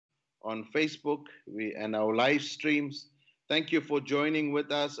on Facebook and our live streams. Thank you for joining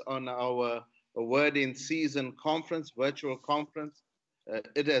with us on our Word in Season conference, virtual conference.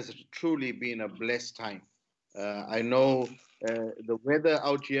 It has truly been a blessed time. I know the weather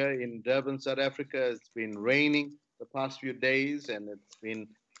out here in Durban, South Africa, it's been raining the past few days and it's been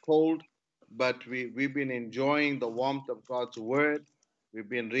cold, but we've been enjoying the warmth of God's word. We've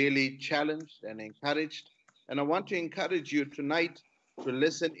been really challenged and encouraged. And I want to encourage you tonight to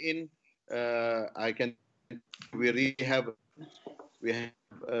listen in. I can tell you we have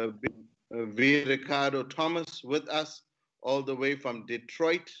V. Ricardo Thomas with us all the way from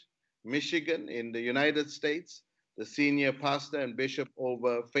Detroit, Michigan, in the United States, the senior pastor and bishop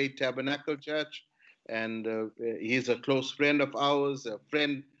over Faith Tabernacle Church. And he's a close friend of ours, a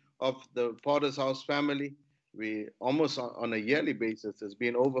friend of the Potter's House family. We almost on a yearly basis, it's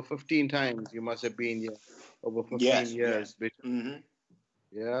been over 15 times. You must have been here over 15 years, Bishop. Mm-hmm.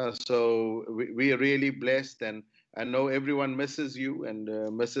 Yeah, so we are really blessed, and I know everyone misses you and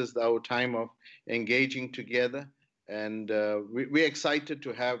misses our time of engaging together. And we're excited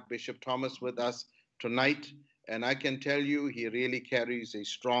to have Bishop Thomas with us tonight. And I can tell you, he really carries a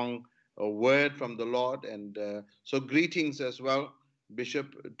strong word from the Lord. And so, greetings as well,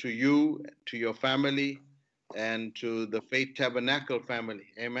 Bishop, to you, to your family, and to the Faith Tabernacle family.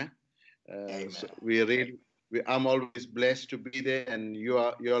 Amen. Amen. So we really I'm always blessed to be there, and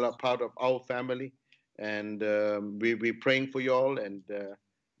you're a part of our family, and we're praying for you all, and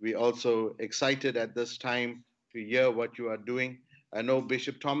we're also excited at this time to hear what you are doing. I know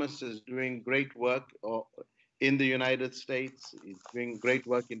Bishop Thomas is doing great work in the United States. He's doing great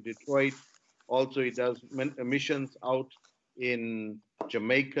work in Detroit. Also, he does missions out in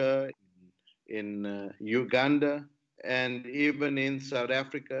Jamaica, in Uganda, and even in South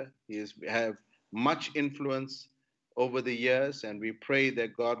Africa. He has have much influence over the years, and we pray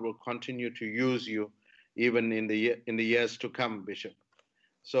that God will continue to use you even in the years to come, Bishop.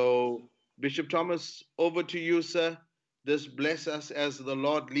 So, Bishop Thomas, over to you, sir. Just bless us as the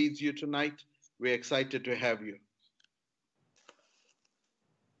Lord leads you tonight. We're excited to have you.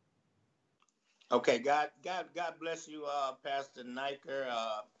 Okay, God bless you, Pastor Niker.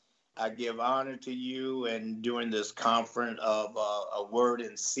 I give honor to you, and during this conference of a word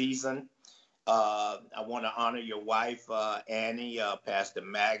in season, I want to honor your wife, Annie, Pastor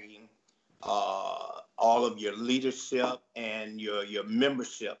Maggie, all of your leadership and your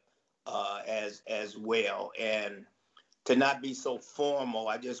membership as well. And to not be so formal,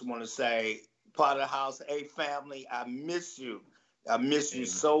 I just want to say, Potter House, hey family, I miss you. I miss you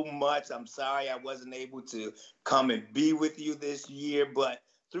so much. I'm sorry I wasn't able to come and be with you this year, but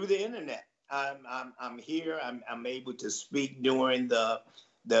through the internet, I'm here. I'm able to speak during the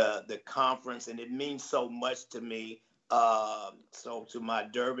conference, and it means so much to me. So to my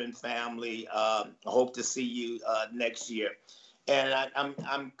Durban family, I hope to see you next year. And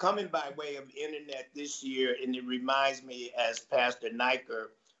I'm coming by way of internet this year, and it reminds me, as Pastor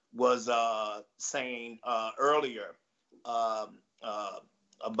Niker was saying earlier,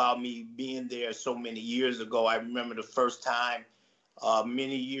 about me being there so many years ago. I remember the first time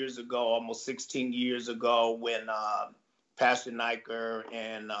many years ago, almost 16 years ago, when Pastor Niker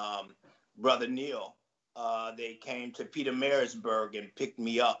and Brother Neil, they came to Pietermaritzburg and picked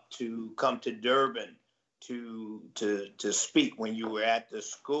me up to come to Durban to speak when you were at the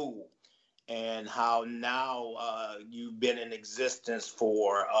school, and how now you've been in existence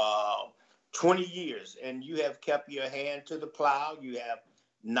for 20 years, and you have kept your hand to the plow. You have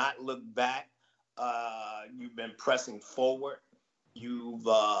not looked back. You've been pressing forward. You've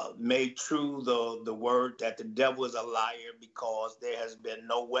made true the word that the devil is a liar, because there has been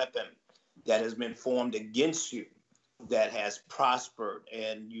no weapon that has been formed against you that has prospered.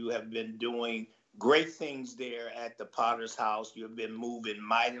 And you have been doing great things there at the Potter's House. You have been moving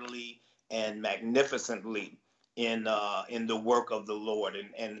mightily and magnificently in the work of the Lord.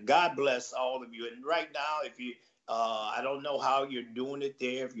 And God bless all of you. And right now, if you I don't know how you're doing it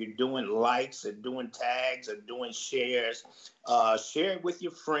there, if you're doing likes or doing tags or doing shares, share it with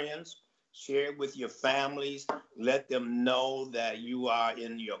your friends, share it with your families, let them know that you are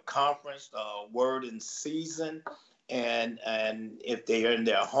in your conference, word in season. And if they are in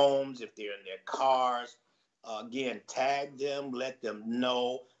their homes, if they're in their cars, again, tag them, let them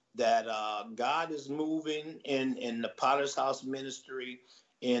know that God is moving in the Potter's House ministry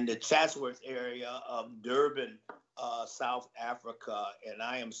in the Chatsworth area of Durban, South Africa. And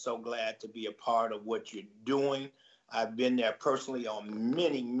I am so glad to be a part of what you're doing. I've been there personally on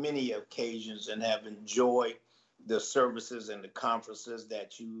many, many occasions and have enjoyed the services and the conferences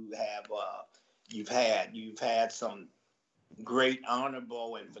that you have you've had. You've had some great,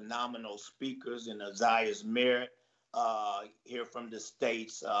 honorable, and phenomenal speakers in Isaiah's Merit. Here from the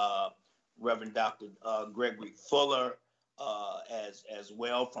States, Reverend Dr. Gregory Fuller, as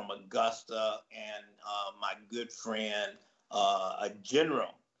well from Augusta, and my good friend, a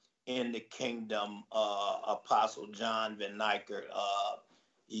general in the kingdom, Apostle John Van Niker.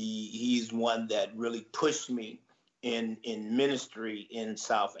 He's one that really pushed me in ministry in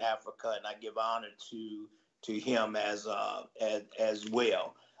South Africa, and I give honor to him as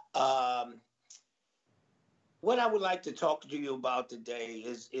well. What I would like to talk to you about today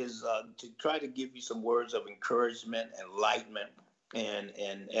is to try to give you some words of encouragement, enlightenment, and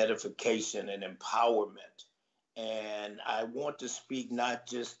edification and empowerment. And I want to speak not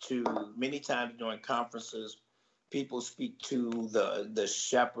just to, many times during conferences, people speak to the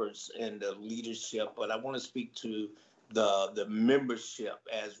shepherds and the leadership, but I want to speak to the membership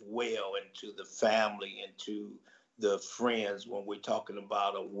as well, and to the family and to the friends. When we're talking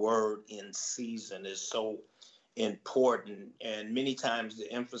about a word in season is so important, and many times the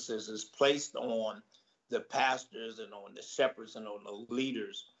emphasis is placed on the pastors and on the shepherds and on the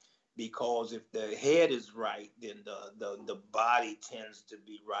leaders, because if the head is right, then the body tends to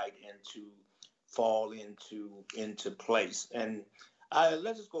be right and to fall into place. And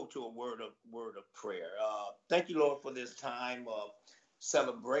let us go to a word of prayer. Thank you, Lord, for this time of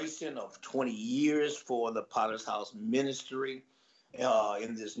celebration of 20 years for the Potter's House ministry,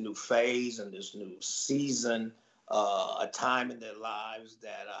 in this new phase and this new season, a time in their lives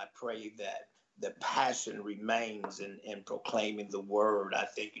that I pray that the passion remains in proclaiming the word. I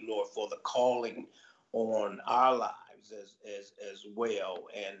thank you, Lord, for the calling on our lives as well,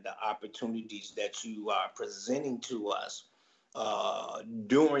 and the opportunities that you are presenting to us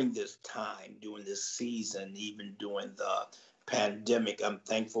during this time, during this season, even during the pandemic. I'm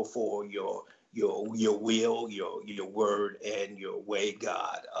thankful for your will, your word, and your way,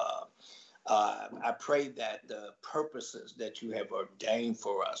 God. I pray that the purposes that you have ordained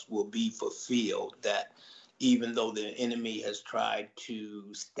for us will be fulfilled, that even though the enemy has tried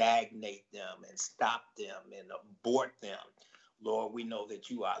to stagnate them and stop them and abort them, Lord, we know that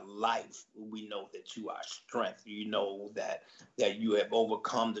you are life. We know that you are strength. You know that you have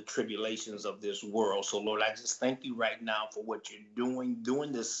overcome the tribulations of this world. So, Lord, I just thank you right now for what you're doing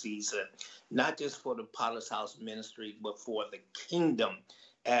during this season, not just for the Potter's House ministry, but for the kingdom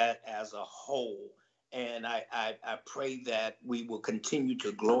as a whole. And I pray that we will continue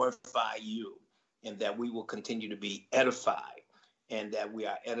to glorify you, and that we will continue to be edified, and that we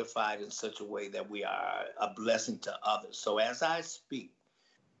are edified in such a way that we are a blessing to others. So as I speak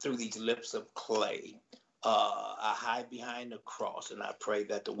through these lips of clay, I hide behind the cross, and I pray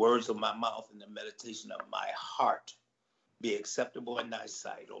that the words of my mouth and the meditation of my heart be acceptable in thy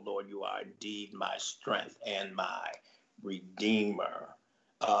sight. Oh Lord, you are indeed my strength and my redeemer.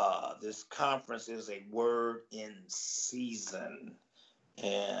 This conference is a word in season,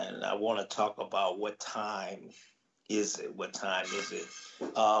 and I want to talk about what time is it? What time is it?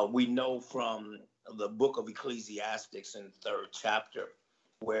 We know from the book of Ecclesiastes in the 3rd chapter,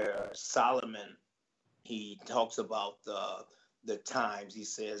 where Solomon, he talks about the times. He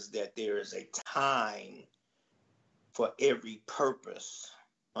says that there is a time for every purpose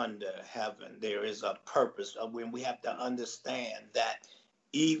under heaven. There is a purpose. When we have to understand that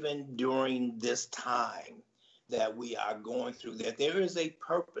even during this time that we are going through, that there is a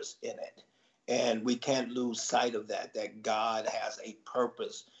purpose in it. And we can't lose sight of that God has a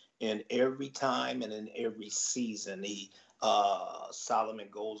purpose in every time and in every season. Solomon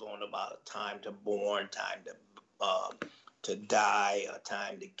goes on about a time to born, time to die, a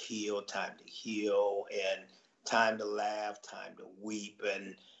time to kill, time to heal, and time to laugh, time to weep.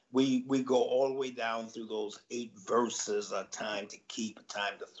 And we go all the way down through those 8 verses, a time to keep, a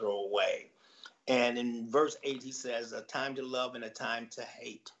time to throw away. And in verse 8, he says, a time to love and a time to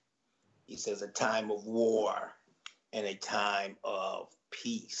hate. He says a time of war and a time of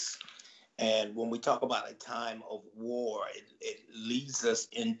peace. And when we talk about a time of war, it leads us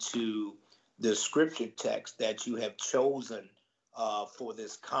into the scripture text that you have chosen for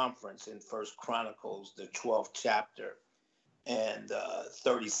this conference in 1 Chronicles, the 12th chapter and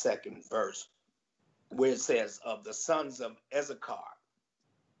 32nd verse, where it says, of the sons of Issachar,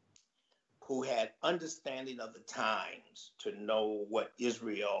 who had understanding of the times to know what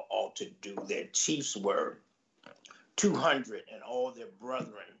Israel ought to do. Their chiefs were 200, and all their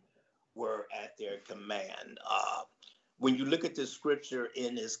brethren were at their command. When you look at the scripture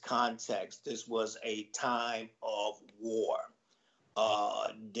in this context, this was a time of war.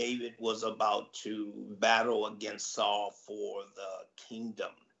 David was about to battle against Saul for the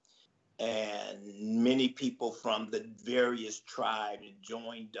kingdom. and many people from the various tribes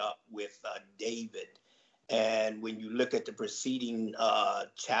joined up with David. And when you look at the preceding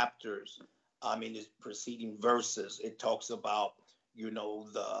chapters, the preceding verses, it talks about,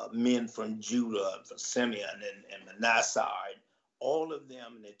 the men from Judah, from Simeon and Manasseh, and all of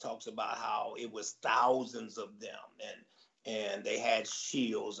them. And it talks about how it was thousands of them, and they had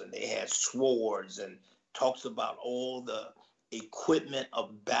shields and they had swords, and talks about all the equipment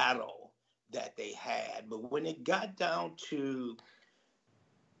of battle that they had. But when it got down to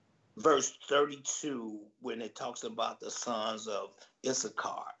verse 32, when it talks about the sons of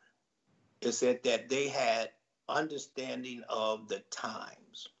Issachar, it said that they had understanding of the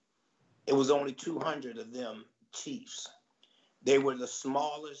times. It was only 200 of them chiefs. They were the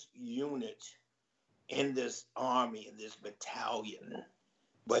smallest unit in this army, in this battalion,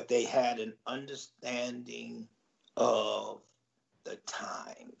 but they had an understanding of the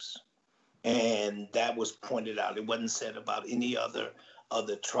times. And that was pointed out. It wasn't said about any other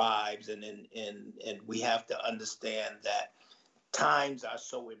tribes. And we have to understand that times are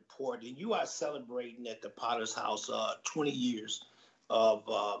so important. You are celebrating at the Potter's House 20 years of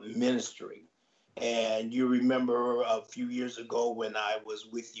ministry. And you remember a few years ago when I was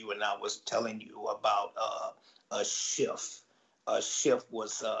with you and I was telling you about a shift. A shift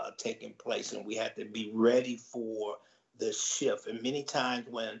was taking place, and we had to be ready for the shift. And many times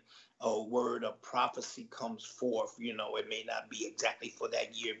when a word of prophecy comes forth, it may not be exactly for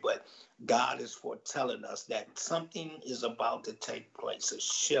that year, but God is foretelling us that something is about to take place. A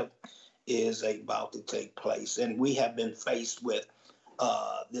shift is about to take place. And we have been faced with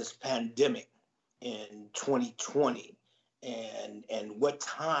this pandemic in 2020. And what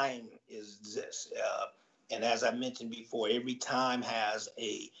time is this? And as I mentioned before, every time has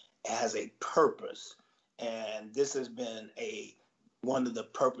a purpose. And this has been one of the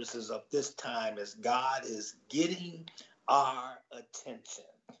purposes of this time is God is getting our attention.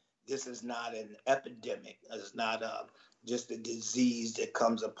 This is not an epidemic. It's not just a disease that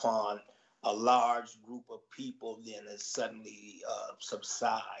comes upon a large group of people, then it suddenly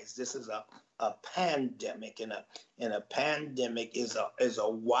subsides. This is a pandemic, and a pandemic is a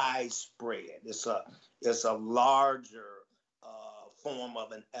widespread. It's a larger form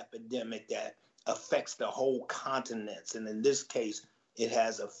of an epidemic that affects the whole continents, and in this case, it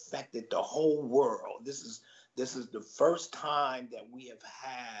has affected the whole world. This is the first time that we have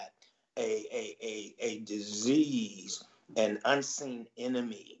had a disease, an unseen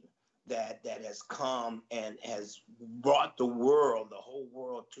enemy that has come and has brought the whole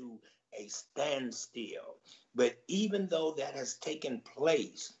world to a standstill. But even though that has taken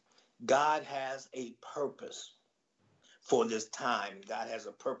place, God has a purpose for this time. God has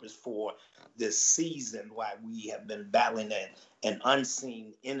a purpose for this season why we have been battling an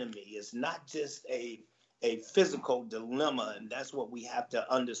unseen enemy. It's not just a physical dilemma, and that's what we have to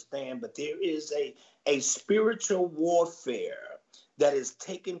understand, but there is a spiritual warfare that is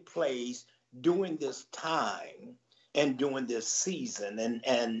taking place during this time and during this season.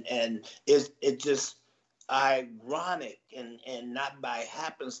 And it's just ironic and not by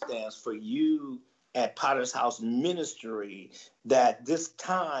happenstance for you at Potter's House Ministry that this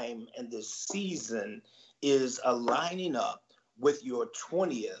time and this season is aligning up with your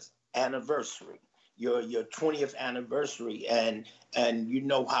 20th anniversary. Your 20th anniversary, and you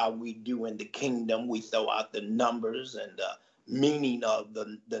know how we do in the kingdom. We throw out the numbers and the meaning of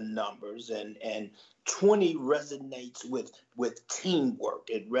the numbers, and 20 resonates with teamwork.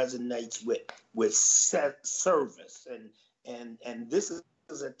 It resonates with service, and this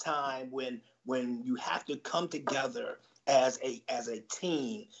is a time when you have to come together as a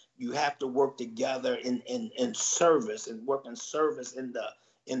team. You have to work together in service and work in service in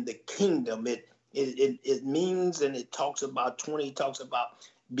the kingdom. It means, and it talks about 20 talks about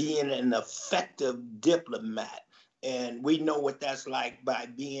being an effective diplomat. And we know what that's like by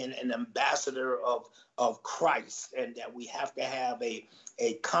being an ambassador of Christ, and that we have to have a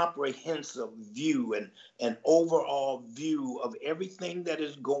comprehensive view and an overall view of everything that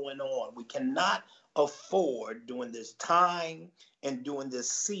is going on. We cannot afford during this time and during this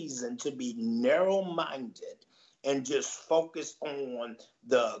season to be narrow-minded and just focus on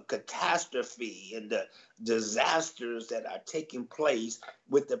the catastrophe and the disasters that are taking place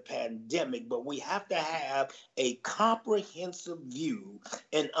with the pandemic. But we have to have a comprehensive view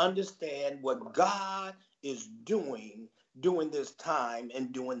and understand what God is doing during this time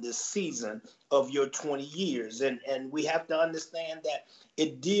and during this season of your 20 years. And we have to understand that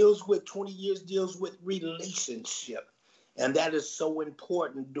it deals with 20 years, deals with relationship. And that is so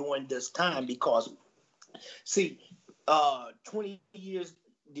important during this time because, see, 20 years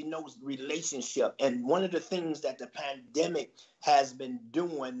denotes relationship. And one of the things that the pandemic has been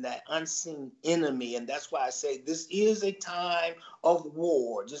doing, that unseen enemy, and that's why I say this is a time of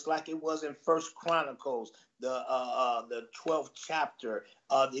war, just like it was in First Chronicles, the 12th chapter.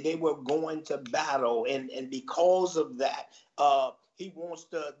 They were going to battle, and because of that,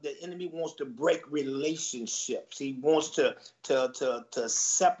 the enemy wants to break relationships. He wants to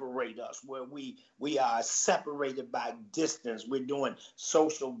separate us, where we are separated by distance. We're doing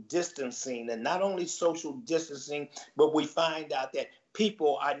social distancing, and not only social distancing, but we find out that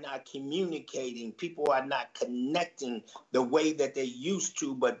people are not communicating. People are not connecting the way that they used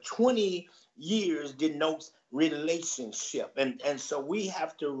to. But 20 years denotes relationship. And so we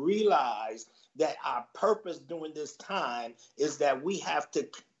have to realize that our purpose during this time is that we have to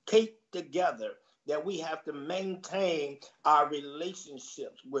keep together, that we have to maintain our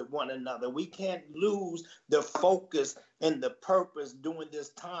relationships with one another. We can't lose the focus and the purpose during this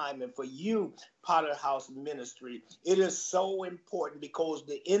time. And for you, Potter House Ministry, it is so important, because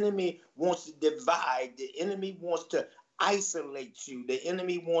the enemy wants to divide. The enemy wants to isolate you. The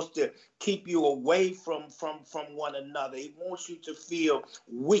enemy wants to keep you away from one another. He wants you to feel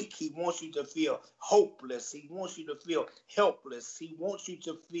weak. He wants you to feel hopeless. He wants you to feel helpless. He wants you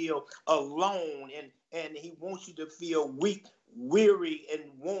to feel alone, and he wants you to feel weak, weary, and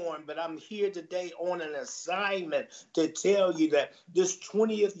worn. But I'm here today on an assignment to tell you that this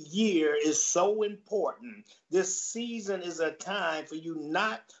 20th year is so important. This season is a time for you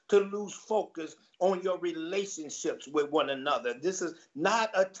not to lose focus on your relationships with one another. This is not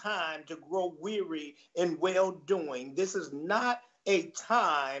a time to grow weary in well-doing. This is not a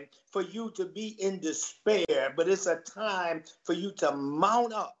time for you to be in despair, but it's a time for you to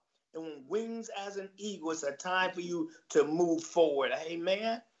mount up and wings as an eagle. It's a time for you to move forward.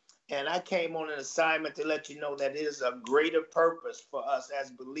 Amen. And I came on an assignment to let you know that it is a greater purpose for us as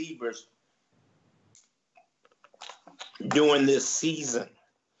believers during this season.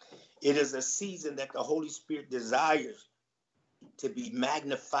 It is a season that the Holy Spirit desires to be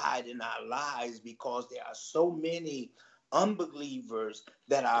magnified in our lives, because there are so many unbelievers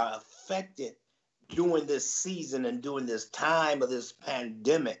that are affected during this season and during this time of this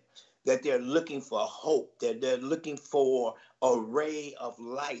pandemic, that they're looking for hope, that they're looking for a ray of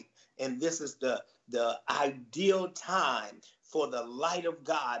light. And this is the ideal time for the light of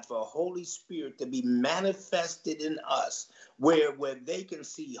God, for Holy Spirit to be manifested in us, where they can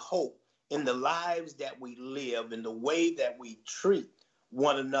see hope in the lives that we live, in the way that we treat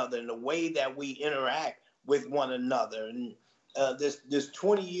one another, in the way that we interact with one another. And this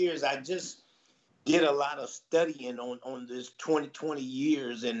 20 years, I just did a lot of studying on this 20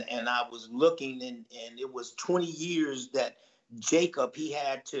 years, and I was looking, and it was 20 years that Jacob, he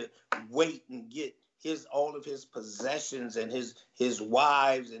had to wait and get all of his possessions and his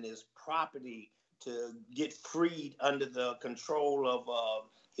wives and his property to get freed under the control of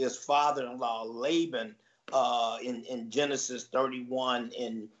his father-in-law Laban in Genesis 31.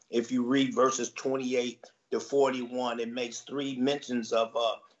 And if you read verses 28 to 41, it makes 3 mentions of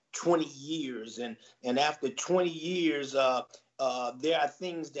 20 years. And after 20 years, there are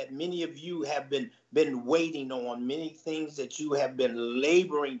things that many of you have been waiting on, many things that you have been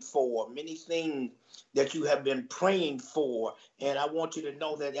laboring for, many things that you have been praying for. And I want you to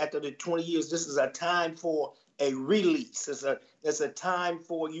know that after the 20 years, this is a time for a release. It's a time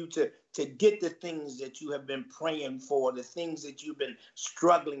for you to get the things that you have been praying for, the things that you've been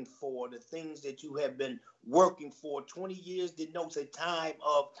struggling for, the things that you have been working for. 20 years denotes a time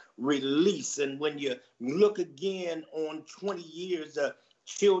of release. And when you look again on 20 years, the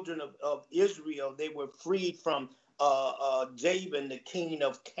children of Israel, they were freed from Jabin, the king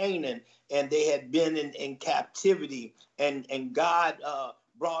of Canaan, and they had been in captivity. And God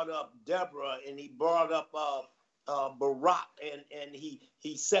brought up Deborah, and he brought up Barak, and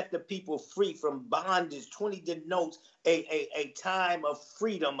he set the people free from bondage. 20 denotes a time of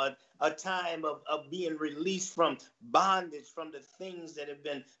freedom, a time of being released from bondage, from the things that have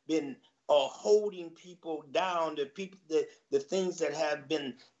been holding people down, the things that have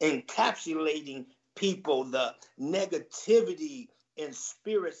been encapsulating people, the negativity and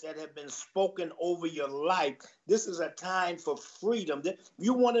spirits that have been spoken over your life. This is a time for freedom.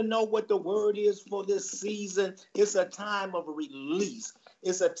 You want to know what the word is for this season? It's a time of release.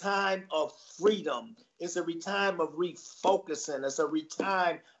 It's a time of freedom. It's a time of refocusing. It's a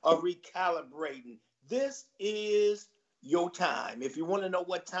time of recalibrating. This is your time. If you want to know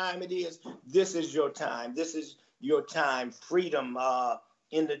what time it is, this is your time. This is your time. Freedom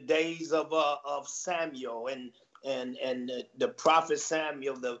in the days of Samuel and the prophet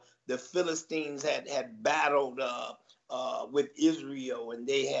Samuel, the Philistines had battled with Israel, and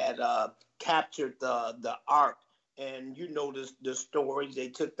they had captured the ark. And you know the stories. They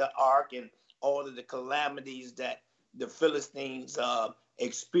took the ark and all of the calamities that the Philistines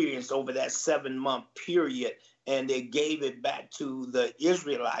experienced over that 7-month period, and they gave it back to the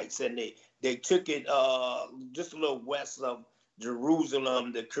Israelites, and they took it just a little west of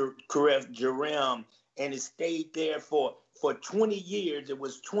Jerusalem, the Kirjath Jearim, and it stayed there for 20 years. It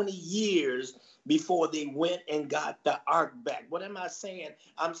was 20 years before they went and got the ark back. What am I saying?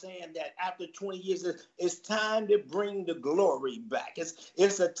 I'm saying that after 20 years, it's time to bring the glory back.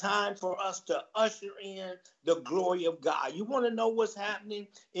 It's a time for us to usher in the glory of God. You want to know what's happening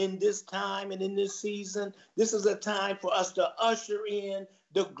in this time and in this season? This is a time for us to usher in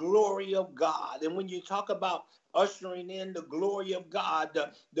the glory of God. And when you talk about ushering in the glory of God,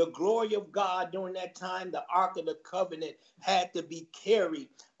 the glory of God during that time, the Ark of the Covenant had to be carried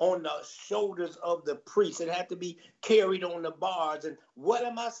on the shoulders of the priests. It had to be carried on the bars. And what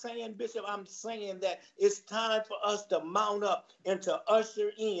am I saying, Bishop? I'm saying that it's time for us to mount up and to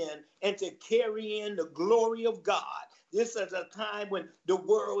usher in and to carry in the glory of God. This is a time when the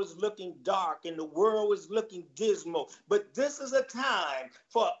world is looking dark and the world is looking dismal. But this is a time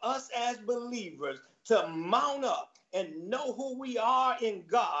for us as believers to mount up and know who we are in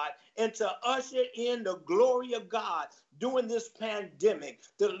God and to usher in the glory of God during this pandemic,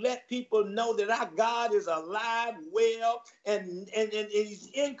 to let people know that our God is alive, well, and he's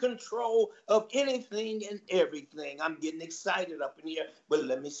in control of anything and everything. I'm getting excited up in here, but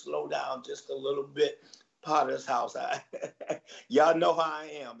let me slow down just a little bit. Potter's house. Y'all know how I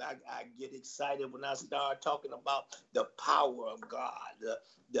am. I get excited when I start talking about the power of God,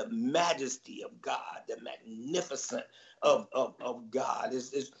 the majesty of God, the magnificence of God.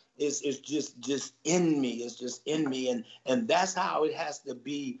 It's just in me. It's just in me. And that's how it has to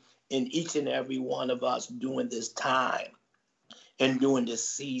be in each and every one of us during this time and during this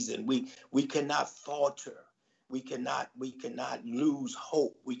season. We cannot falter. We cannot lose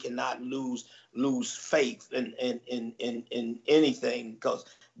hope. We cannot lose faith in anything, because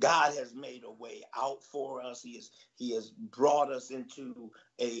God has made a way out for us. He has brought us into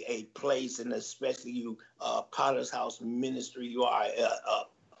a place, and especially you, Potter's House Ministry, you are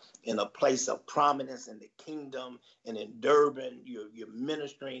in a place of prominence in the kingdom, and in Durban, you're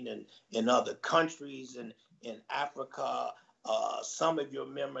ministering in other countries, and in Africa. Some of your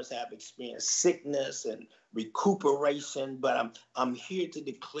members have experienced sickness and recuperation, but I'm here to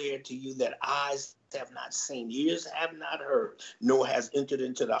declare to you that eyes have not seen, ears have not heard, nor has entered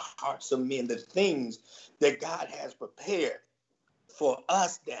into the hearts of men the things that God has prepared for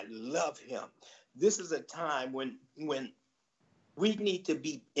us that love him. This is a time when we need to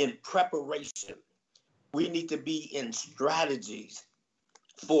be in preparation. We need to be in strategies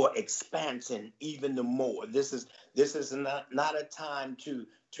for expansion even the more. This is not a time to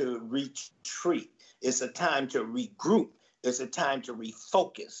retreat. It's a time to regroup. It's a time to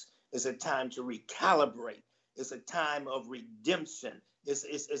refocus. It's a time to recalibrate. It's a time of redemption.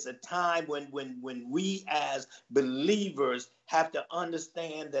 It's a time when we as believers have to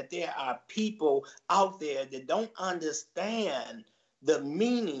understand that there are people out there that don't understand the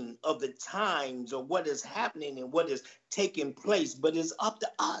meaning of the times or what is happening and what is taking place, but it's up to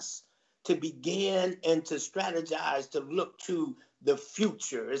us to begin and to strategize, to look to the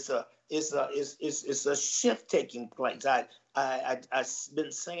future. It's a shift taking place. I've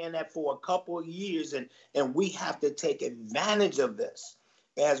been saying that for a couple of years, and we have to take advantage of this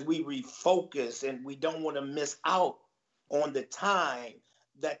as we refocus, and we don't want to miss out on the time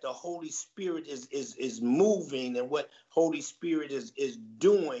that the Holy Spirit is moving, and what Holy Spirit is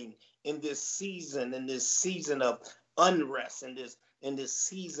doing in this season of unrest, in this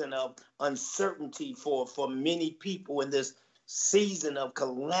season of uncertainty for many people, in this season of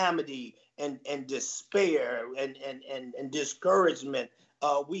calamity and despair and discouragement.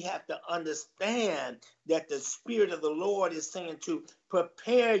 We have to understand that the Spirit of the Lord is saying to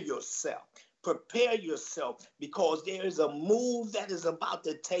prepare yourself. Prepare yourself, because there is a move that is about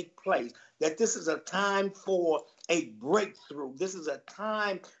to take place, that this is a time for a breakthrough. This is a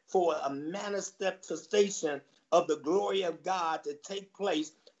time for a manifestation of the glory of God to take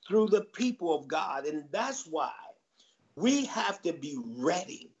place through the people of God. And that's why we have to be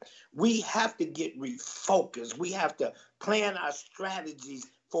ready. We have to get refocused. We have to plan our strategies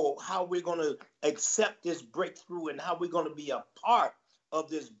for how we're going to accept this breakthrough and how we're going to be a part of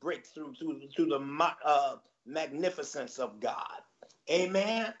this breakthrough through the magnificence of God.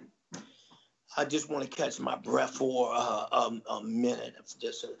 Amen. I just want to catch my breath for a minute.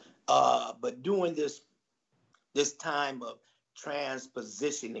 But during this time of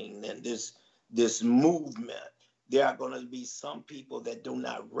transpositioning and this movement there are going to be some people that do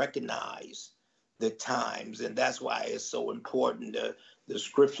not recognize the times. And that's why it's so important, the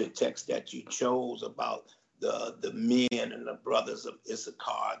scripture text that you chose about the men and the brothers of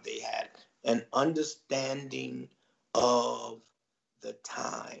Issachar. They had an understanding of the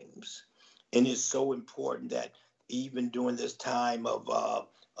times. And it's so important that even during this time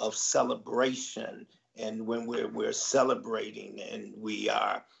of celebration, and when we're celebrating and we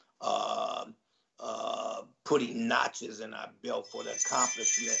are putting notches in our belt for the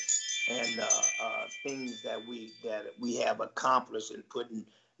accomplishment and things that we have accomplished, and putting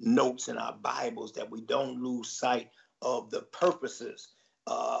notes in our Bibles, that we don't lose sight of the purposes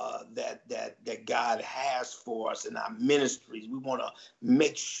that God has for us in our ministries. We want to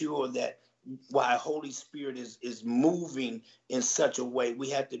make sure that while Holy Spirit is moving in such a way, we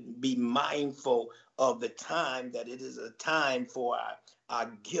have to be mindful of the time, that it is a time for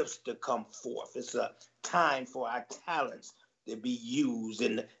our gifts to come forth. It's a time for our talents to be used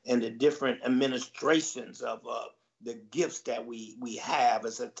in the different administrations of the gifts that we have.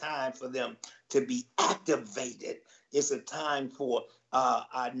 It's a time for them to be activated. It's a time for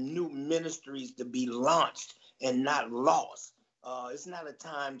our new ministries to be launched and not lost. It's not a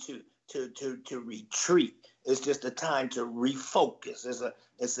time to retreat. It's just a time to refocus.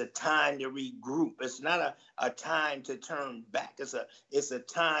 It's a time to regroup. It's not a time to turn back. It's a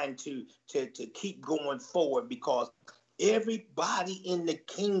time to keep going forward, because everybody in the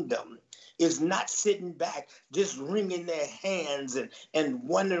kingdom is not sitting back just wringing their hands and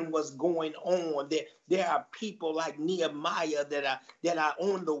wondering what's going on. There are people like Nehemiah that are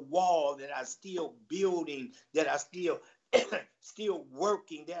on the wall, that are still building, that are still still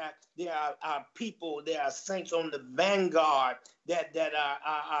working. There are people, there are saints on the vanguard that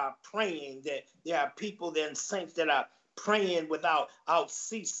are praying. That there are people and saints that are praying without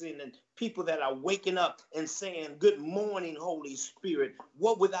ceasing, and people that are waking up and saying, "Good morning, Holy Spirit.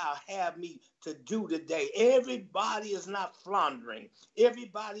 What would thou have me to do today?" Everybody is not floundering.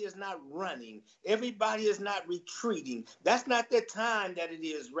 Everybody is not running. Everybody is not retreating. That's not the time that it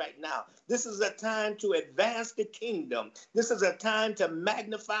is right now. This is a time to advance the kingdom. This is a time to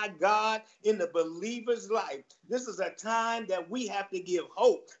magnify God in the believer's life. This is a time that we have to give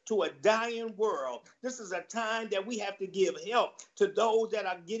hope to a dying world. This is a time that we have to give help to those that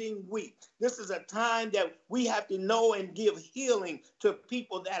are getting weak. This is a time that we have to know and give healing to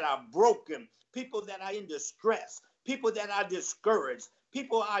people that are broken, people that are in distress, people that are discouraged,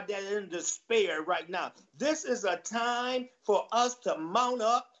 people that are in despair right now. This is a time for us to mount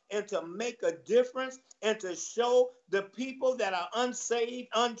up and to make a difference, and to show the people that are unsaved,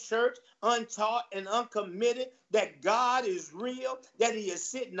 unchurched, untaught, and uncommitted that God is real, that he is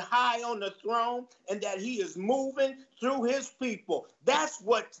sitting high on the throne, and that he is moving through his people. That's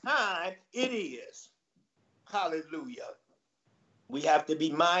what time it is. Hallelujah. We have to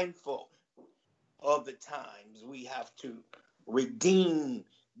be mindful of the times. We have to redeem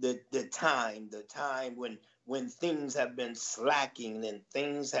the time when things have been slacking and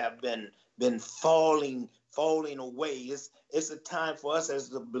things have been falling away. It's a time for us as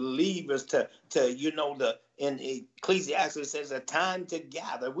the believers to in Ecclesiastes it says a time to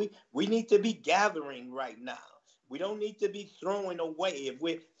gather. We need to be gathering right now. We don't need to be throwing away. If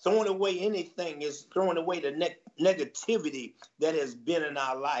we're throwing away anything, it's throwing away the negativity that has been in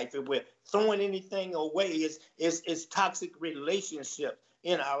our life. If we're throwing anything away, it's toxic relationships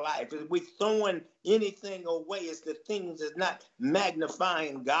in our life. If we're throwing anything away, it's the things that's not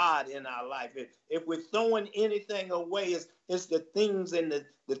magnifying God in our life. If we're throwing anything away, it's the things and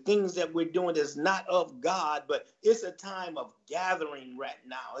the things that we're doing that's not of God. But it's a time of gathering right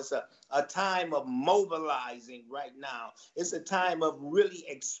now. It's a time of mobilizing right now. It's a time of really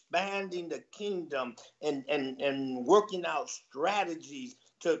expanding the kingdom and working out strategies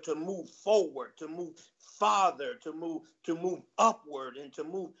to move forward, to move farther, to move upward, and to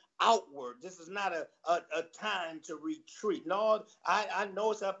move outward. This is not a time to retreat. No, I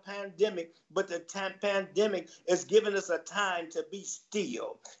know it's a pandemic, but the pandemic is giving us a time to be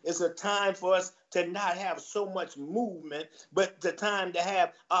still. It's a time for us to not have so much movement, but the time to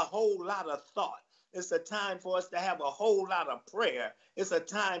have a whole lot of thought. It's a time for us to have a whole lot of prayer. It's a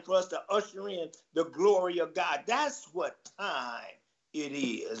time for us to usher in the glory of God. That's what time it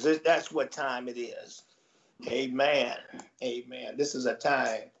is. That's what time it is. Amen. Amen. This is a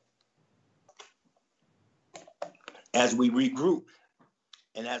time as we regroup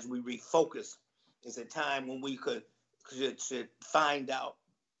and as we refocus. It's a time when we should find out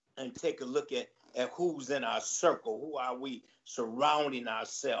and take a look at at who's in our circle. Who are we surrounding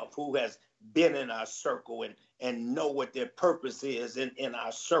ourselves? Who has been in our circle, and know what their purpose is in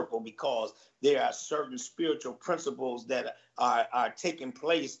our circle, because there are certain spiritual principles that are taking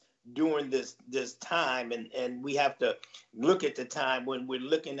place during this time, and we have to look at the time when we're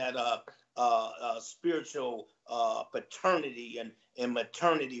looking at spiritual paternity and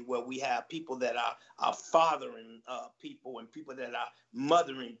maternity, where we have people that are fathering people, and people that are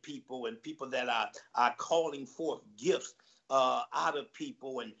mothering people, and people that are calling forth gifts out of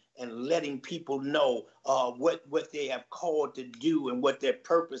people, and letting people know what they have called to do and what their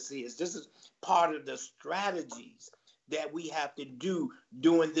purpose is. This is part of the strategies that we have to do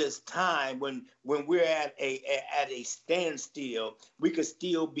during this time when we're at a standstill. We could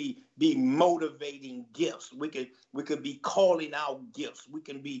still be motivating gifts. We could be calling out gifts. We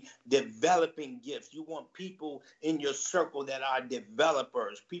can be developing gifts. You want people in your circle that are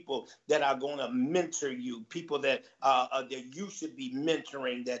developers, people that are going to mentor you, people that that you should be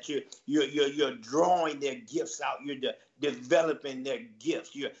mentoring, that you're drawing their gifts out. You're developing their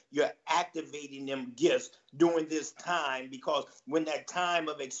gifts. You're activating them gifts during this time, because when that time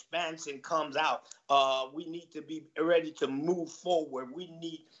of expansion comes out, we need to be ready to move forward. We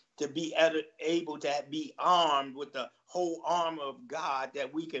need to be able to be armed with the whole armor of God,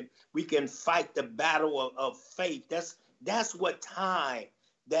 that we can fight the battle of faith. That's what time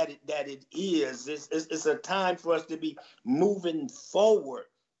that it is. It's a time for us to be moving forward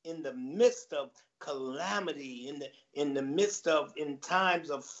in the midst of calamity, in the midst of in times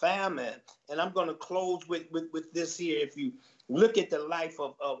of famine. And I'm going to close with this here. If you look at the life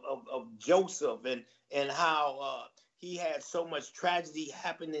of Joseph, and how he had so much tragedy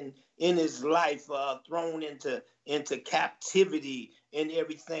happening in his life, thrown into captivity and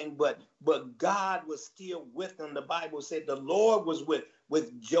everything, but God was still with him. The Bible said the Lord was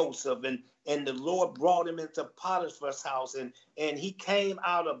with Joseph, and the Lord brought him into Potiphar's house, and he came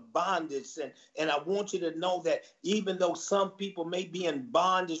out of bondage. And I want you to know that even though some people may be in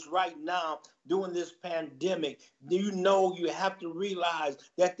bondage right now during this pandemic, you have to realize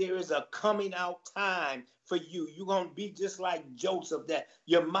that there is a coming out time for you. You're going to be just like Joseph, that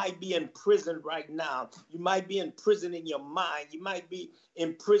you might be in prison right now. You might be in prison in your mind. You might be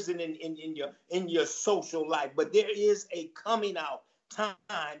in prison in your social life, but there is a coming out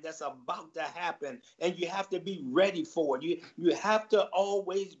time that's about to happen, and you have to be ready for it. You have to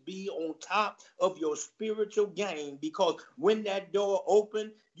always be on top of your spiritual game, because when that door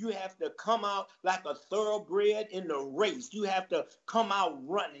opens, you have to come out like a thoroughbred in the race. You have to come out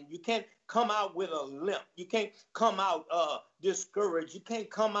running. You can't come out with a limp. You can't come out discouraged. You can't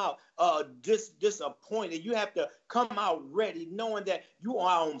come out disappointed. You have to come out ready, knowing that you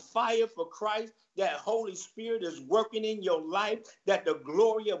are on fire for Christ, that Holy Spirit is working in your life, that the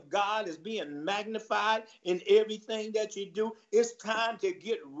glory of God is being magnified in everything that you do. It's time to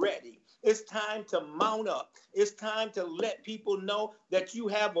get ready. It's time to mount up. It's time to let people know that you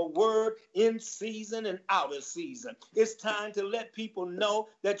have a word in season and out of season. It's time to let people know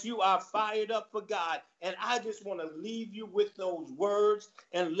that you are fired up for God. And I just want to leave you with those words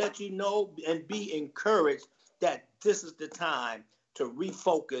and let you know and be encouraged that this is the time to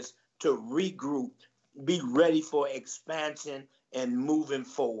refocus, to regroup, be ready for expansion and moving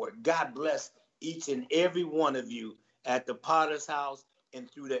forward. God bless each and every one of you at the Potter's House and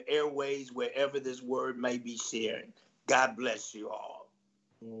through the airways, wherever this word may be shared. God bless you all.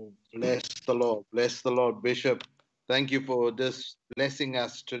 Bless the Lord. Bless the Lord, Bishop. Thank you for this blessing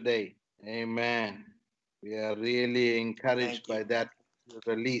us today. Amen. We are really encouraged by that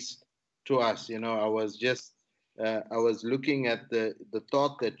release to us. I was looking at the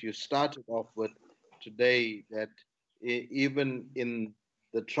thought that you started off with today, that even in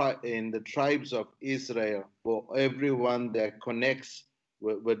the tribes of Israel, for everyone that connects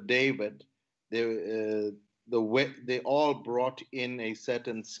with David, they all brought in a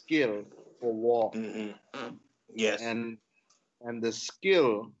certain skill for war. Mm-hmm. Yes. And the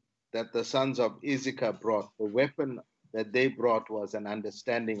skill that the sons of Issachar brought, the weapon that they brought, was an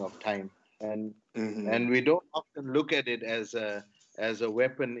understanding of time. And we don't often look at it as a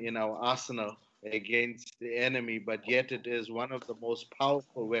weapon in our arsenal against the enemy, but yet it is one of the most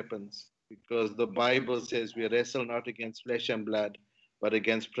powerful weapons, because the Bible says we wrestle not against flesh and blood, but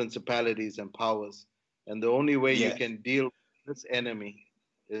against principalities and powers. And the only way you can deal with this enemy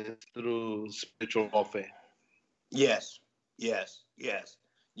is through spiritual warfare. Yes.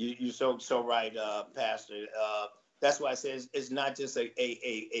 You're so right, Pastor. That's why I say it's not just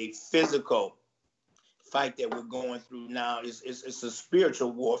a physical fight that we're going through now. It's a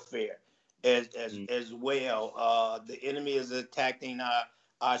spiritual warfare as well. The enemy is attacking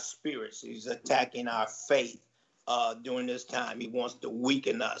our spirits. He's attacking our faith during this time. He wants to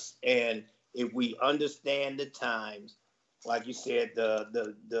weaken us. And if we understand the times, like you said,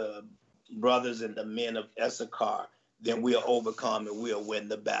 the brothers and the men of Issachar, then we'll overcome and we'll win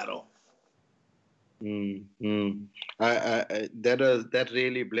the battle. That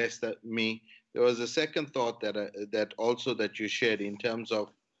really blessed me. There was a second thought that you shared in terms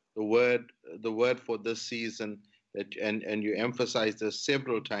of the word for this season, and you emphasized this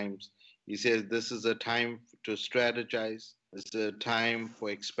several times. He says this is a time to strategize. This is a time for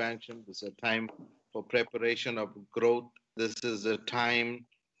expansion. This is a time for preparation of growth. This is a time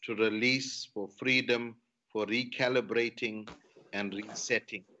to release, for freedom, for recalibrating and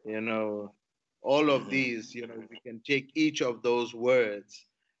resetting. All of these, we can take each of those words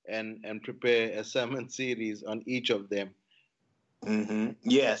and prepare a sermon series on each of them.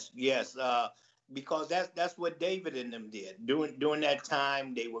 Yes. Because that's what David and them did. During that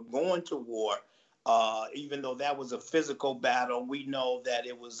time, they were going to war. Even though that was a physical battle, we know that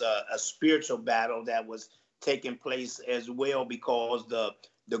it was a spiritual battle that was taking place as well, because the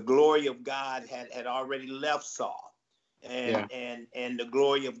glory of God had already left Saul. And the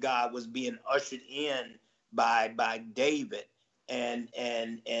glory of God was being ushered in by David, and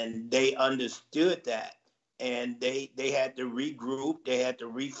they understood that, and they had to regroup, they had to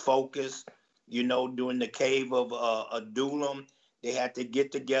refocus. During the cave of Adullam, they had to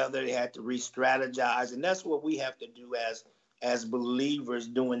get together, they had to re-strategize, and that's what we have to do as believers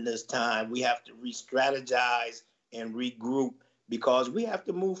during this time. We have to re-strategize and regroup, because we have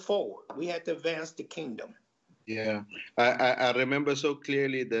to move forward. We have to advance the kingdom. Yeah, I remember so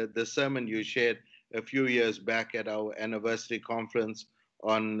clearly the sermon you shared a few years back at our anniversary conference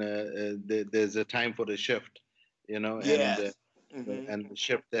on there's a time for the shift, Yes. And the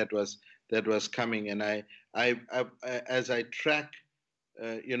shift that was coming. And I as I track,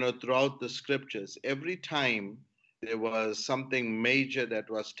 throughout the scriptures, every time there was something major that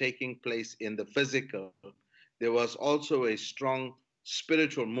was taking place in the physical, there was also a strong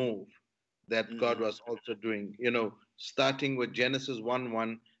spiritual move that God was also doing. Starting with Genesis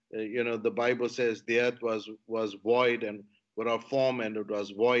 1:1, the Bible says the earth was void and without form, and it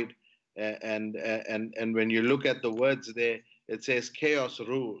was void. And when you look at the words there, it says chaos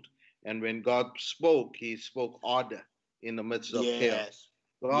ruled. And when God spoke, he spoke order in the midst of chaos.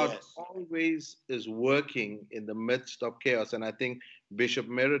 God always is working in the midst of chaos. And I think Bishop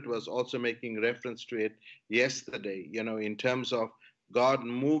Merritt was also making reference to it yesterday, in terms of God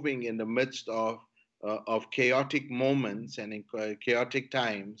moving in the midst of chaotic moments and in chaotic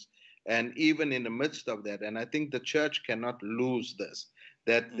times, and even in the midst of that. And I think the church cannot lose this,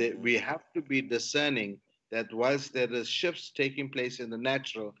 that we have to be discerning that whilst there is shifts taking place in the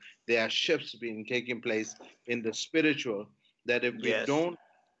natural, there are shifts taking place in the spiritual, that if we don't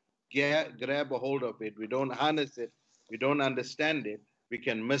grab a hold of it, we don't harness it, we don't understand it, we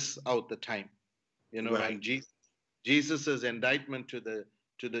can miss out the time. And Jesus's indictment to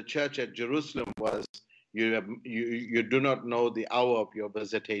the church at Jerusalem was, you do not know the hour of your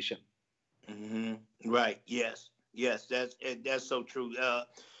visitation. Right. Yes. That's so true.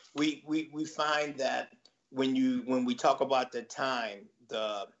 We find that when we talk about the time,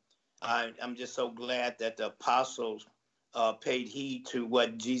 I'm just so glad that the apostles paid heed to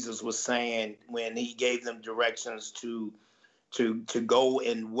what Jesus was saying when he gave them directions to go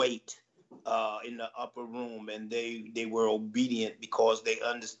and wait in the upper room, and they were obedient because they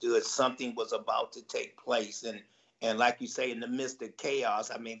understood something was about to take place. And like you say, in the midst of chaos,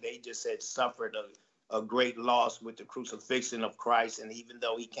 I mean, they just had suffered a great loss with the crucifixion of Christ. And even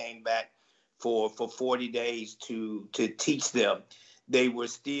though he came back for 40 days to teach them, they were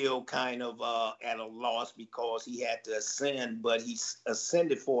still kind of at a loss, because he had to ascend, but he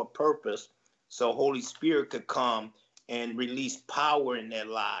ascended for a purpose, so Holy Spirit could come and release power in their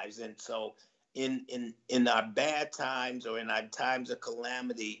lives. And so in our bad times, or in our times of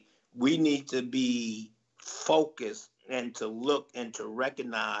calamity, we need to be focused and to look and to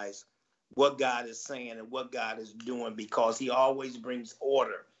recognize what God is saying and what God is doing, because he always brings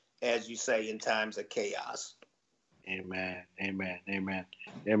order, as you say, in times of chaos. Amen.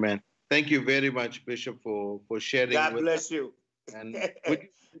 Thank you very much, Bishop, for sharing. God bless you. And would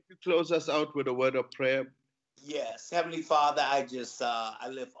you close us out with a word of prayer? Yes. Heavenly Father, I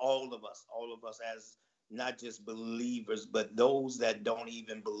lift all of us as not just believers, but those that don't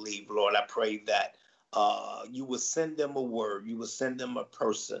even believe. Lord, I pray that you will send them a word, you will send them a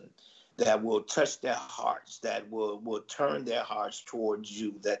person that will touch their hearts, that will turn their hearts towards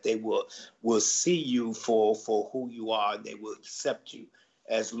you, that they will see you for who you are. They will accept you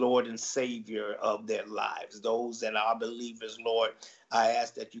as Lord and Savior of their lives. Those that are believers, Lord, I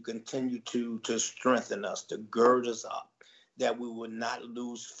ask that you continue to strengthen us, to gird us up, that we will not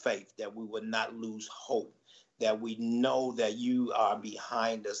lose faith, that we will not lose hope, that we know that you are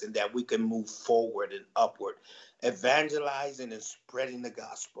behind us and that we can move forward and upward, evangelizing and spreading the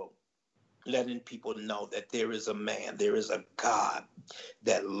gospel, letting people know that there is a man, there is a God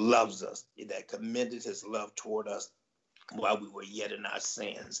that loves us, that commended his love toward us while we were yet in our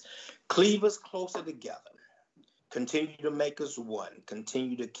sins. Cleave us closer together. Continue to make us one.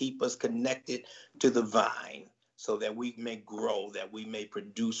 Continue to keep us connected to the vine so that we may grow, that we may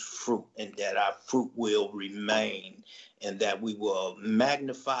produce fruit, and that our fruit will remain, and that we will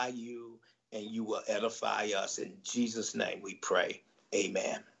magnify you and you will edify us. In Jesus' name we pray.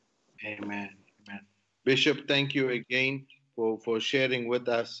 Amen. Amen. Amen. Bishop, thank you again for sharing with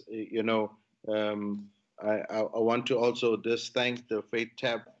us. I want to also just thank the Faith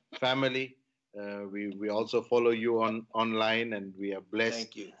Tab family. We also follow you online, and we are blessed.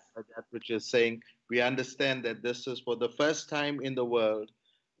 Thank you. By that which you're saying. We understand that this is for the first time in the world,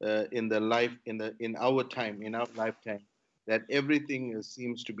 in our time, in our lifetime, that everything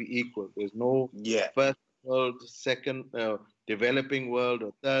seems to be equal. There's no first world, second developing world,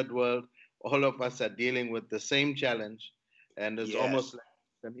 or third world. All of us are dealing with the same challenge, and it's almost like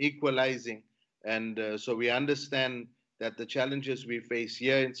an equalizing. And so we understand that the challenges we face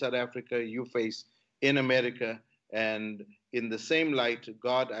here in South Africa, you face in America, and in the same light,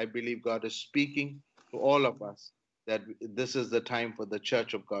 I believe God is speaking to all of us that this is the time for the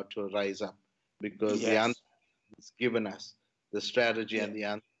Church of God to rise up, because the answer is given us, the strategy and the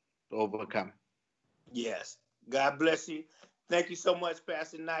answer to overcome. Yes. God bless you. Thank you so much,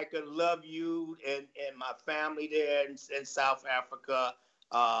 Pastor Naicker. Love you and my family there in South Africa.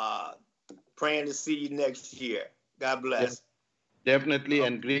 Praying to see you next year. God bless. Yes, definitely,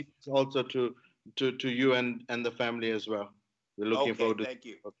 and greetings also to you and the family as well. We're looking forward to. Thank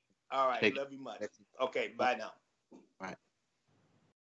you. All right, love you much. Okay, bye now. Bye.